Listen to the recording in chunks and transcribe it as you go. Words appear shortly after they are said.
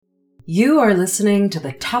You are listening to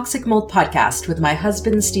the Toxic Mold Podcast with my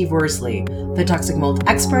husband, Steve Worsley, the toxic mold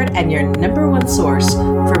expert and your number one source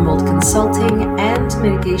for mold consulting and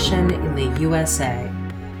mitigation in the USA.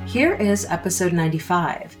 Here is episode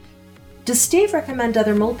 95. Does Steve recommend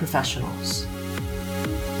other mold professionals?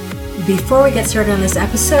 Before we get started on this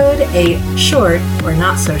episode, a short or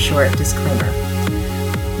not so short disclaimer.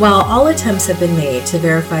 While all attempts have been made to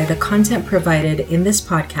verify the content provided in this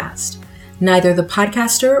podcast, neither the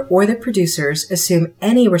podcaster or the producers assume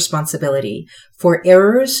any responsibility for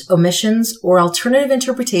errors, omissions, or alternative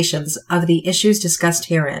interpretations of the issues discussed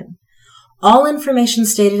herein. All information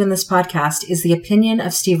stated in this podcast is the opinion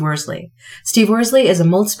of Steve Worsley. Steve Worsley is a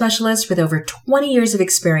mold specialist with over 20 years of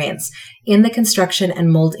experience in the construction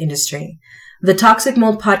and mold industry. The Toxic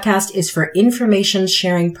Mold Podcast is for information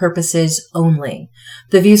sharing purposes only.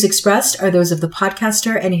 The views expressed are those of the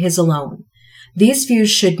podcaster and his alone. These views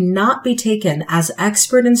should not be taken as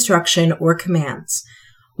expert instruction or commands.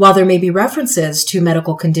 While there may be references to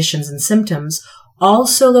medical conditions and symptoms, all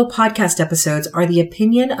solo podcast episodes are the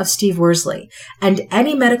opinion of Steve Worsley, and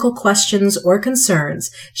any medical questions or concerns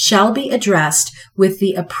shall be addressed with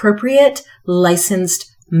the appropriate licensed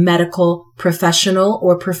medical professional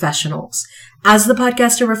or professionals. As the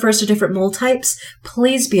podcaster refers to different mold types,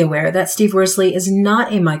 please be aware that Steve Worsley is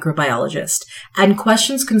not a microbiologist, and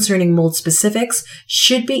questions concerning mold specifics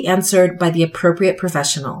should be answered by the appropriate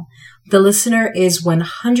professional. The listener is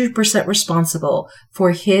 100% responsible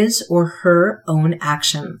for his or her own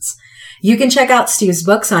actions. You can check out Steve's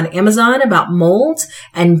books on Amazon about mold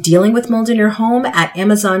and dealing with mold in your home at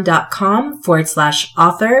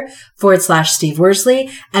amazon.com/author/Steve Worsley.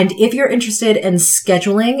 And if you're interested in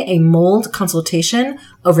scheduling a mold consultation,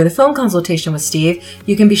 over the phone consultation with Steve,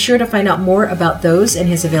 you can be sure to find out more about those and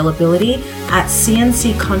his availability at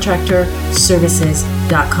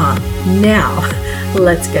cnccontractorservices.com. Now,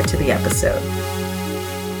 let's get to the episode.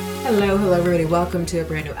 Hello, everybody. Welcome to a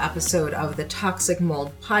brand new episode of the Toxic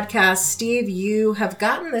Mold Podcast. Steve, you have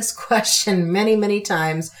gotten this question many, many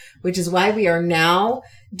times, which is why we are now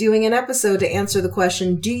doing an episode to answer the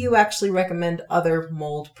question, do you actually recommend other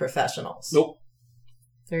mold professionals? Nope.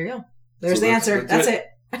 There you go. There's the answer. That's it.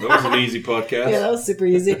 That was an easy podcast. Yeah, that was super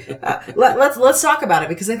easy. Let's talk about it,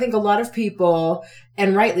 because I think a lot of people,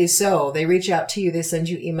 and rightly so, they reach out to you, they send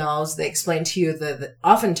you emails, they explain to you the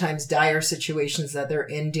oftentimes dire situations that they're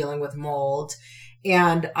in dealing with mold.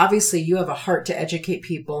 And obviously you have a heart to educate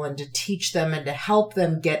people and to teach them and to help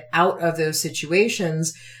them get out of those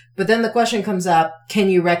situations. But then the question comes up, can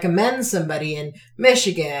you recommend somebody in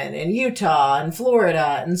Michigan and Utah and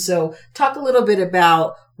Florida? And so talk a little bit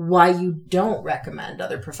about why you don't recommend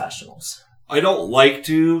other professionals. I don't like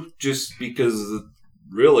to, just because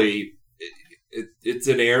really it's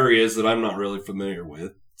in areas that I'm not really familiar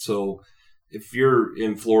with. So if you're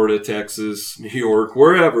in Florida, Texas, New York,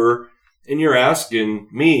 wherever, and you're asking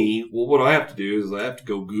me, well, what I have to do is I have to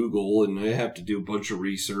go Google and I have to do a bunch of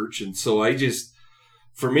research. And so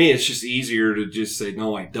for me, it's just easier to just say,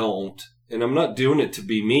 no, I don't. And I'm not doing it to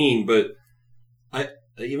be mean, but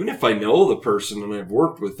even if I know the person and I've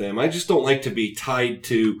worked with them, I just don't like to be tied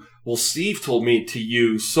to, well, Steve told me to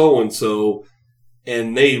use so-and-so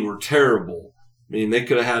and they were terrible. I mean, they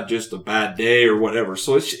could have had just a bad day or whatever.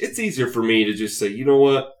 So it's easier for me to just say, you know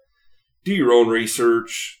what? Do your own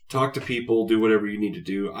research, talk to people, do whatever you need to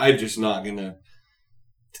do. I'm not going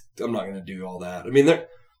to do all that. I mean, there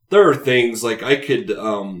are things like I could,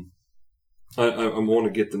 I want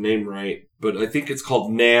to get the name right, but I think it's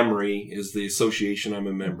called NAMRI is the association I'm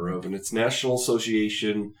a member of, and it's National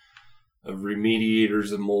Association of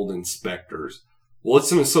Remediators and Mold Inspectors. Well,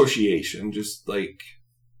 it's an association, just like,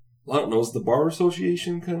 I don't know, is the Bar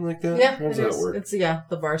Association kind of like that? Yeah, how does that work? It's the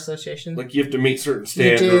Bar Association. Like you have to meet certain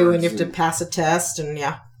standards. You do, and you have to pass a test, and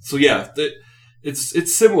yeah. So yeah,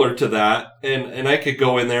 it's similar to that, and I could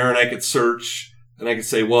go in there and I could search, and I could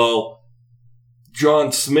say, well,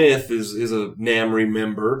 John Smith is a NAMRI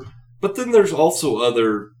member, but then there's also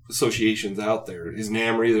other associations out there. Is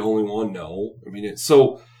NAMRI the only one? No. I mean, it's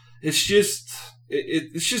just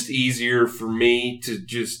easier for me to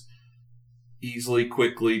just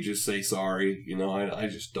quickly just say sorry. You know, I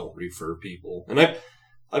just don't refer people. And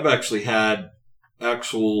I've actually had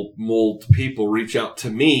actual mold people reach out to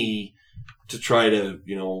me to try to,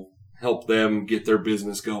 you know, help them get their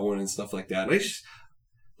business going and stuff like that.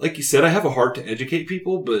 Like you said, I have a heart to educate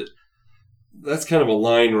people, but that's kind of a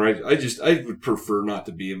line where I would prefer not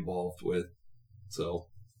to be involved with. So.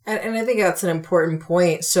 And I think that's an important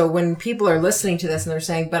point. So when people are listening to this and they're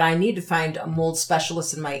saying, but I need to find a mold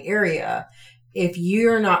specialist in my area, if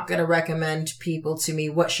you're not going to recommend people to me,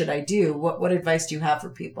 what should I do? What advice do you have for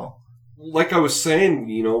people? like I was saying,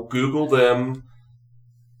 Google them.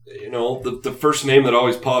 The first name that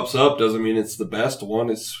always pops up doesn't mean it's the best one.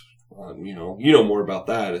 It's, you know more about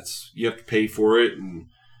that. You have to pay for it, and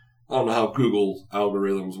I don't know how Google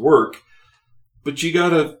algorithms work, but you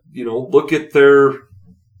gotta, look at their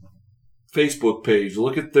Facebook page,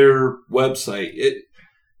 look at their website.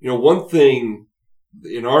 One thing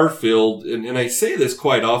in our field, and I say this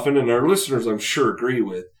quite often, and our listeners I'm sure agree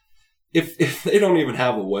with, if they don't even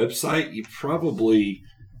have a website, you probably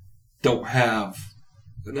don't have.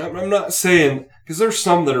 And I'm not saying, because there's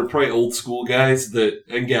some that are probably old school guys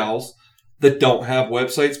and gals that don't have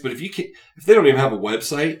websites, but if they don't even have a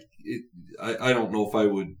website, I don't know if I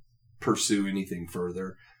would pursue anything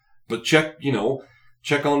further. But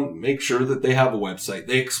make sure that they have a website.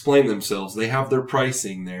 They explain themselves. They have their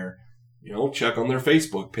pricing there. Check on their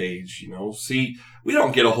Facebook page. See, we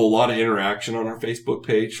don't get a whole lot of interaction on our Facebook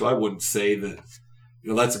page, so I wouldn't say that,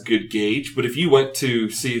 that's a good gauge. But if you went to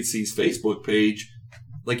CNC's Facebook page,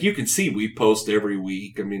 like, you can see we post every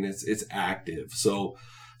week. I mean, it's active. So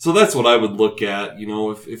that's what I would look at.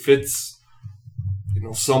 If it's,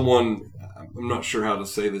 someone, I'm not sure how to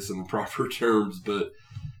say this in the proper terms, but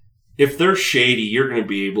if they're shady, you're going to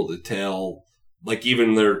be able to tell, like,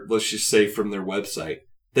 even let's just say from their website,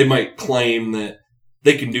 they might claim that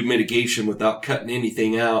they can do mitigation without cutting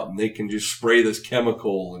anything out, and they can just spray this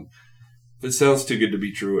chemical. And if it sounds too good to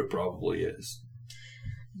be true, it probably is.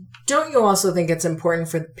 Don't you also think it's important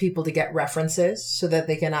for people to get references so that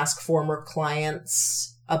they can ask former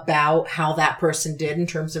clients about how that person did in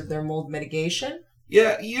terms of their mold mitigation?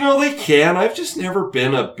 Yeah, they can. I've just never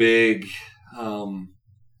been a big,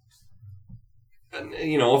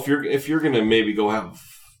 if you're going to maybe go have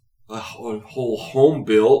a whole home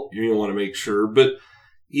built, you want to make sure. But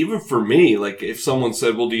even for me, like, if someone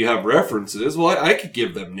said, well, do you have references? Well, I could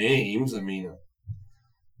give them names. I mean,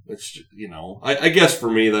 it's, I guess for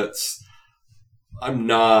me, I'm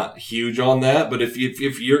not huge on that. But if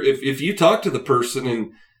you talk to the person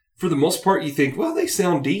and for the most part you think, well, they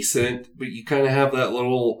sound decent, but you kind of have that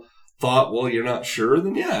little thought, well, you're not sure,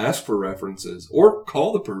 then yeah, ask for references or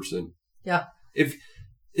call the person. Yeah. If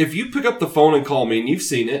you pick up the phone and call me, and you've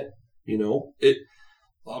seen it,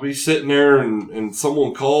 I'll be sitting there and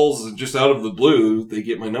someone calls and just out of the blue, they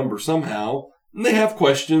get my number somehow and they have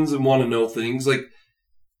questions and want to know things. Like,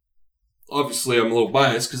 obviously I'm a little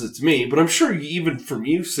biased because it's me, but I'm sure even from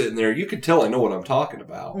you sitting there, you can tell I know what I'm talking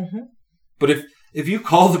about. Mm-hmm. But if you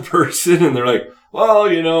call the person and they're like, well,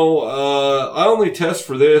 I only test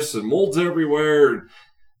for this and mold's everywhere, and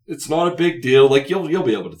it's not a big deal, like, you'll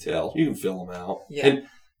be able to tell. You can fill them out. Yeah. And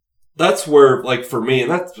that's where, like, for me, and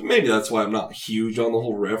that's why I'm not huge on the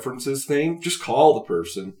whole references thing. Just call the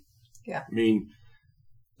person. Yeah. I mean,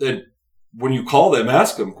 then when you call them,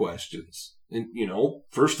 ask them questions. And,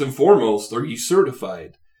 first and foremost, are you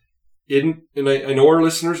certified? And I know our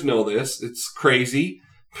listeners know this. It's crazy.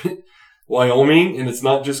 Wyoming, and it's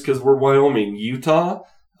not just because we're Wyoming. Utah,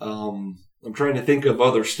 I'm trying to think of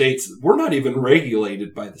other states. We're not even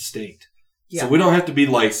regulated by the state. Yeah. So we don't have to be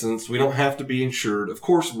licensed. We don't have to be insured. Of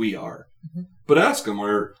course we are. Mm-hmm. But ask them,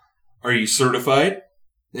 are you certified?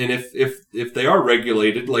 And if they are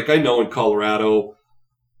regulated, like I know in Colorado,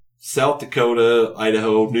 South Dakota,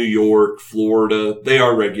 Idaho, New York, Florida, they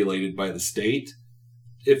are regulated by the state.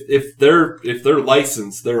 If they're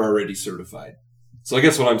licensed, they're already certified. So I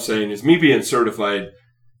guess what I'm saying is me being certified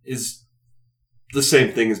is the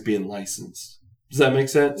same thing as being licensed. Does that make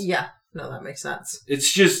sense? Yeah. No, that makes sense.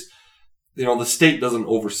 It's just, the state doesn't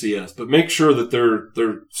oversee us, but make sure that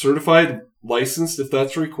they're certified, licensed if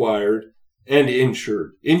that's required, and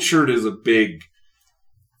insured. Insured is a big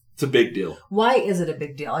deal. Why is it a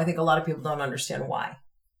big deal? I think a lot of people don't understand why.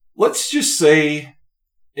 Let's just say,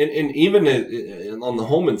 and even on the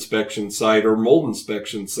home inspection side or mold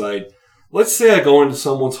inspection side, let's say I go into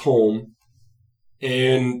someone's home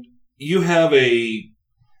and you have a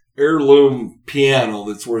heirloom piano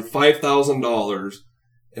that's worth $5,000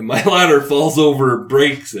 and my ladder falls over and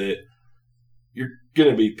breaks it. You're going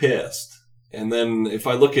to be pissed. And then if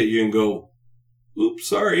I look at you and go, oops,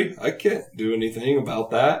 sorry, I can't do anything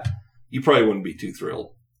about that, you probably wouldn't be too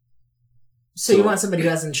thrilled. So you want somebody who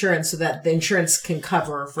has insurance so that the insurance can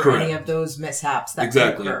cover for correct. Any of those mishaps that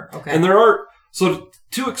exactly. can occur. Okay. And so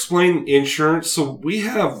to explain insurance, so we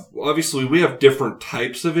have different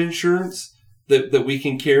types of insurance that we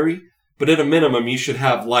can carry, but at a minimum, you should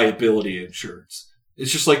have liability insurance.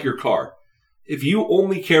 It's just like your car. If you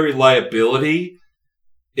only carry liability,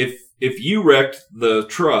 if you wrecked the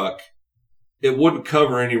truck, it wouldn't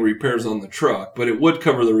cover any repairs on the truck, but it would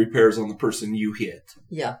cover the repairs on the person you hit.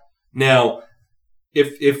 Yeah. Now,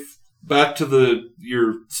 if back to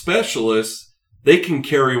your specialists, they can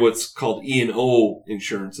carry what's called E&O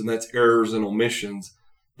insurance, and that's errors and omissions.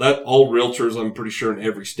 That all realtors, I'm pretty sure in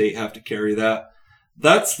every state, have to carry that.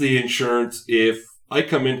 That's the insurance if I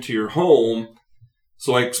come into your home.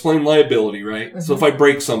 So I explain liability, right? Mm-hmm. So if I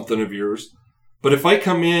break something of yours, but if I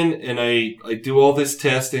come in and I do all this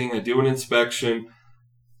testing, I do an inspection,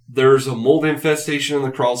 there's a mold infestation in the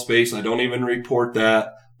crawl space, I don't even report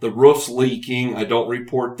that. The roof's leaking, I don't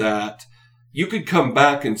report that. You could come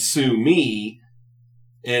back and sue me,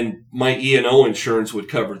 and my E&O insurance would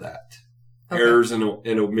cover that. Okay. Errors and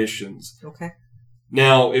omissions. Okay.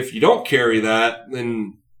 Now, if you don't carry that,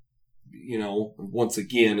 then, once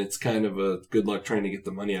again, it's kind of a good luck trying to get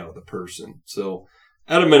the money out of the person. So,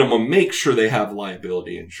 at a minimum, make sure they have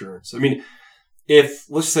liability insurance. I mean, if,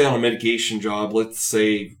 let's say on a mitigation job, let's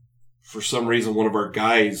say for some reason one of our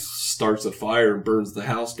guys starts a fire and burns the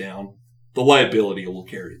house down, the liability will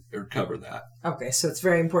carry or cover that. Okay, so it's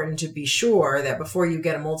very important to be sure that before you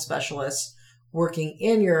get a mold specialist working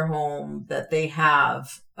in your home, that they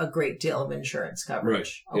have a great deal of insurance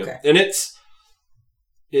coverage. Right. Okay. Yeah. And it's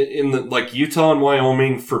in like Utah and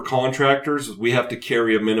Wyoming for contractors, we have to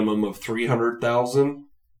carry a minimum of $300,000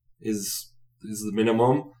 is the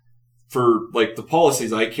minimum. For like the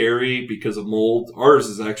policies I carry because of mold, ours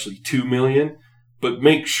is actually $2 million. But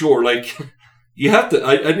make sure, like, you have to.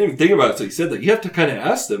 I didn't even think about it until you said that. You have to kind of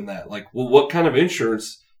ask them that, like, well, what kind of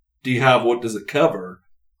insurance do you have? What does it cover?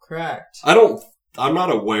 Correct. I'm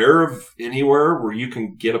not aware of anywhere where you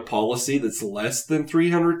can get a policy that's less than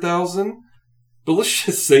 $300,000. But let's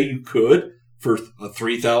just say you could for a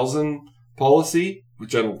 $3,000 policy,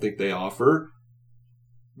 which I don't think they offer.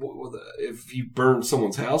 If you burn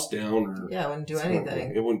someone's house down, or it wouldn't do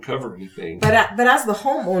anything. It wouldn't cover anything. But as the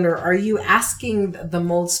homeowner, are you asking the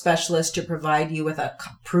mold specialist to provide you with a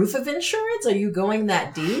proof of insurance? Are you going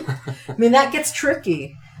that deep? I mean, that gets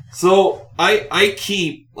tricky. So I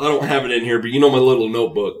don't have it in here, but you know my little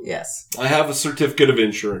notebook. Yes. I have a certificate of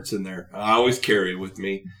insurance in there. I always carry it with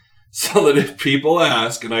me so that if people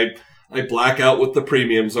ask, and I black out what the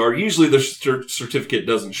premiums are. Usually the certificate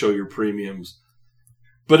doesn't show your premiums.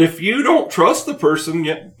 But if you don't trust the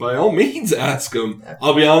person, by all means ask them.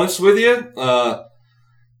 I'll be honest with you.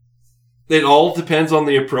 It all depends on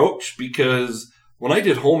the approach, because when I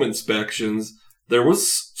did home inspections, there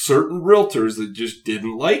was certain realtors that just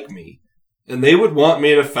didn't like me. And they would want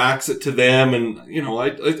me to fax it to them. And,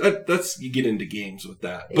 that's, you get into games with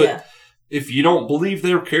that. But if you don't believe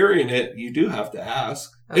they're carrying it, you do have to ask.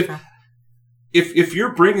 Okay. If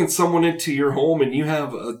you're bringing someone into your home and you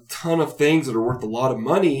have a ton of things that are worth a lot of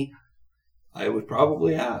money, I would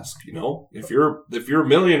probably ask, if you're a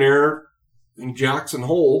millionaire in Jackson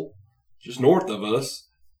Hole, just north of us,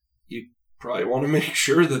 you probably want to make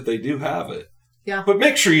sure that they do have it. Yeah. But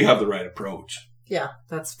make sure you have the right approach. Yeah,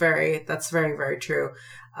 that's very, very true.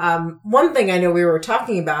 One thing I know we were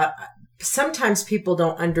talking about, sometimes people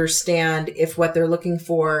don't understand if what they're looking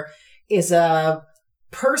for is a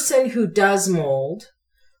person who does mold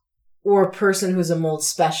or a person who's a mold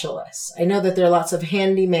specialist. I know that there are lots of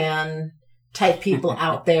handyman type people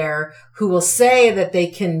out there who will say that they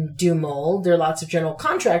can do mold. There are lots of general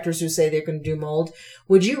contractors who say they can do mold.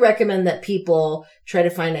 Would you recommend that people try to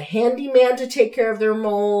find a handyman to take care of their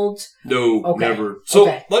mold? No, never.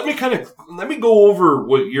 So let me go over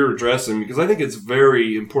what you're addressing, because I think it's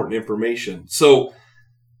very important information. So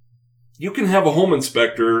you can have a home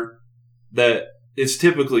inspector that is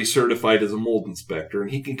typically certified as a mold inspector,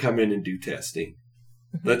 and he can come in and do testing.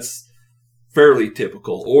 That's fairly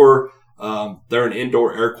typical. Or they're an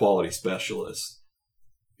indoor air quality specialist.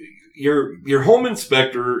 Your home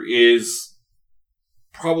inspector is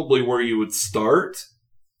probably where you would start,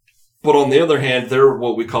 but on the other hand, they're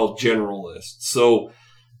what we call generalists. So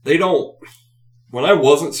they don't. When I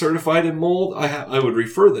wasn't certified in mold, I would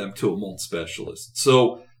refer them to a mold specialist.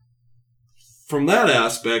 So from that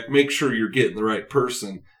aspect, make sure you're getting the right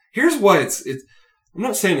person. Here's why it's I'm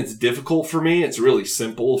not saying it's difficult for me. It's really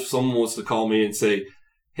simple. If someone was to call me and say,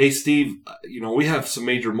 hey, Steve, we have some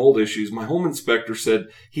major mold issues. My home inspector said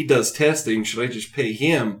he does testing. Should I just pay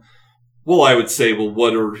him? Well, I would say, well,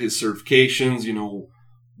 what are his certifications?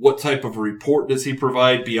 What type of a report does he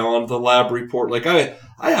provide beyond the lab report? Like, I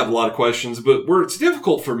have a lot of questions, but where it's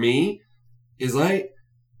difficult for me is I'm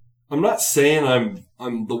not saying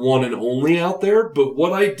I'm the one and only out there, but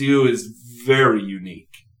what I do is very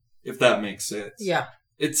unique, if that makes sense. Yeah.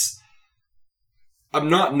 I'm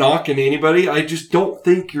not knocking anybody. I just don't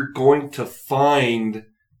think you're going to find,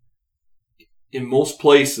 in most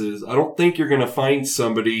places, I don't think you're going to find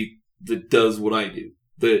somebody that does what I do,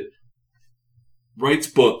 that writes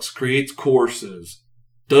books, creates courses,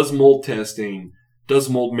 does mold testing, does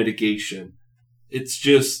mold mitigation.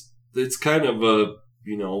 It's kind of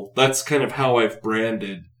that's kind of how I've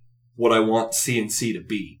branded what I want CNC to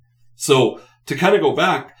be. So to kind of go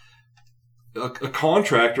back, a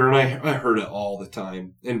contractor, and I heard it all the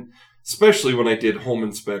time, and especially when I did home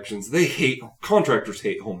inspections, contractors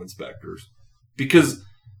hate home inspectors because,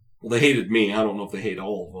 well, they hated me. I don't know if they hate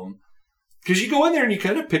all of them. Because you go in there and you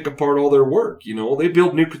kind of pick apart all their work. They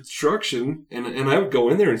build new construction, and I would go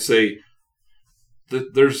in there and say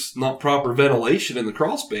that there's not proper ventilation in the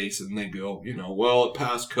crawl space, and they go, well, it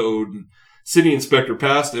passed code, and city inspector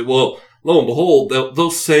passed it. Well, lo and behold,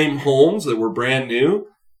 those same homes that were brand new,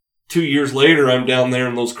 2 years later, I'm down there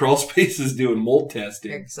in those crawl spaces doing mold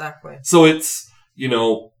testing. Exactly. So it's,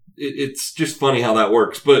 it's just funny how that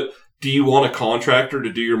works. But do you want a contractor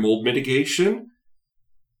to do your mold mitigation?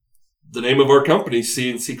 The name of our company is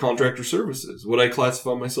CNC Contractor Services. Would I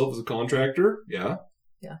classify myself as a contractor? Yeah.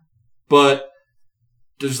 Yeah. But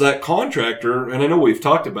does that contractor, and I know we've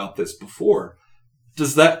talked about this before,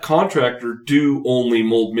 does that contractor do only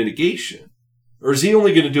mold mitigation? Or is he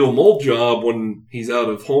only going to do a mold job when he's out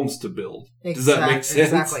of homes to build? Does that make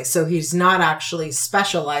sense? Exactly. So he's not actually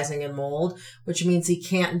specializing in mold, which means he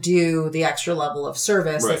can't do the extra level of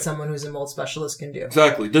service that someone who's a mold specialist can do.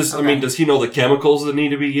 Exactly. Does he know the chemicals that need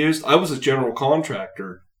to be used? I was a general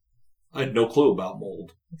contractor. I had no clue about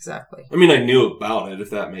mold. Exactly. I knew about it, if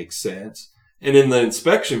that makes sense. And in the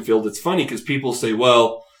inspection field, it's funny because people say,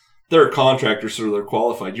 well, they're a contractor, so they're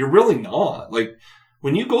qualified. You're really not. Like,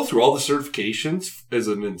 when you go through all the certifications as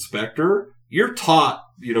an inspector, you're taught,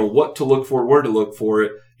 what to look for, where to look for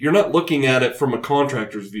it. You're not looking at it from a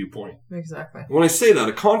contractor's viewpoint. Exactly. When I say that,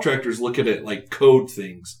 a contractor's look at it like code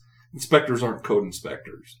things. Inspectors aren't code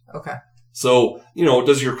inspectors. Okay. So,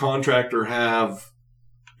 does your contractor have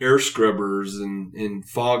air scrubbers and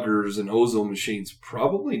foggers and ozone machines?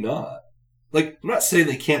 Probably not. Like, I'm not saying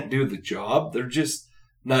they can't do the job. They're just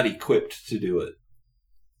not equipped to do it.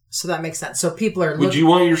 So that makes sense. So people are Would you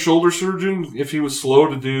want your shoulder surgeon, if he was slow,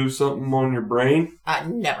 to do something on your brain?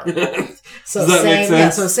 Never. So Does that make sense? Yeah,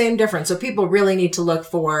 so same difference. So people really need to look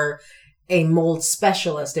for a mold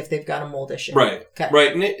specialist if they've got a mold issue. Right. Okay.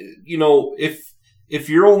 Right. And if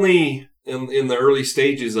you're only in the early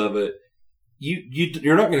stages of it,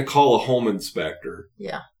 you're not going to call a home inspector.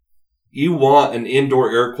 Yeah. You want an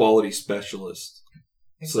indoor air quality specialist.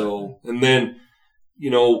 Exactly. So, and then,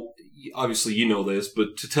 obviously you know this,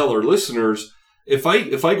 but to tell our listeners, if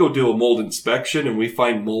I go do a mold inspection and we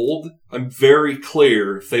find mold, I'm very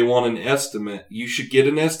clear if they want an estimate, you should get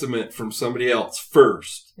an estimate from somebody else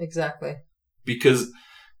first. Exactly. Because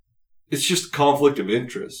it's just a conflict of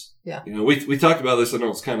interest. Yeah. We talked about this, I know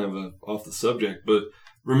it's kind of off the subject, but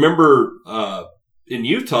remember in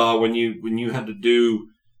Utah when you had to do,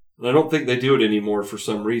 and I don't think they do it anymore for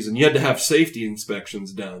some reason, you had to have safety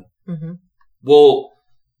inspections done. Mm-hmm. Well,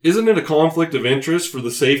 isn't it a conflict of interest for the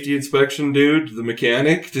safety inspection dude, the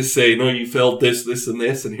mechanic, to say, no, you failed this, this, and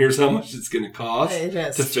this, and here's how much it's going to cost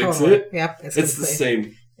to fix it? Yep. It's the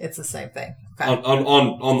same. It's the same thing. Okay.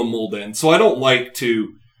 On the mold end. So I don't like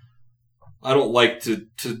to, I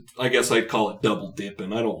guess I'd call it double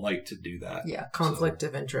dipping. I don't like to do that. Yeah. Conflict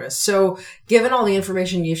of interest. So given all the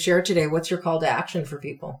information you've shared today, what's your call to action for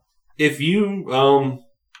people? If you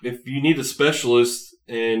need a specialist,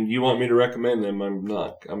 and you want me to recommend them, I'm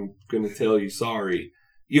going to tell you, sorry.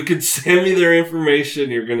 You can send me their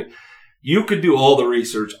information. You could do all the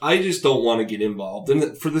research. I just don't want to get involved.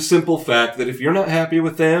 And for the simple fact that if you're not happy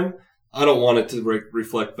with them, I don't want it to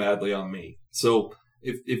reflect badly on me. So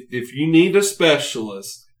if you need a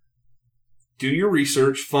specialist, do your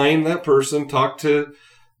research, find that person, talk to,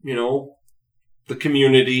 the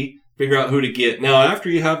community, figure out who to get. Now, after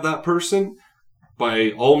you have that person,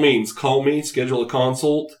 by all means, call me, schedule a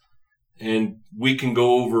consult, and we can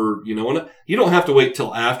go over, and you don't have to wait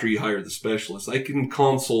till after you hire the specialist. I can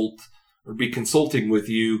consult or be consulting with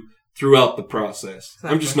you throughout the process.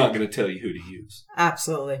 Exactly. I'm just not going to tell you who to use.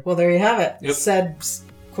 Absolutely. Well, there you have it. Yep. Said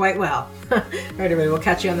quite well. All right, everybody, we'll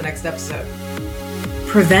catch you on the next episode.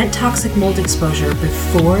 Prevent toxic mold exposure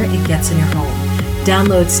before it gets in your home.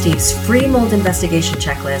 Download Steve's free mold investigation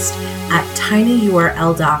checklist at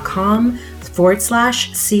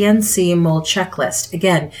tinyurl.com/CNC mold checklist.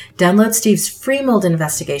 Again, download Steve's free mold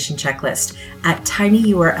investigation checklist at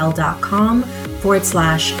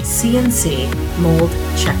tinyurl.com/CNC mold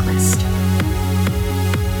checklist.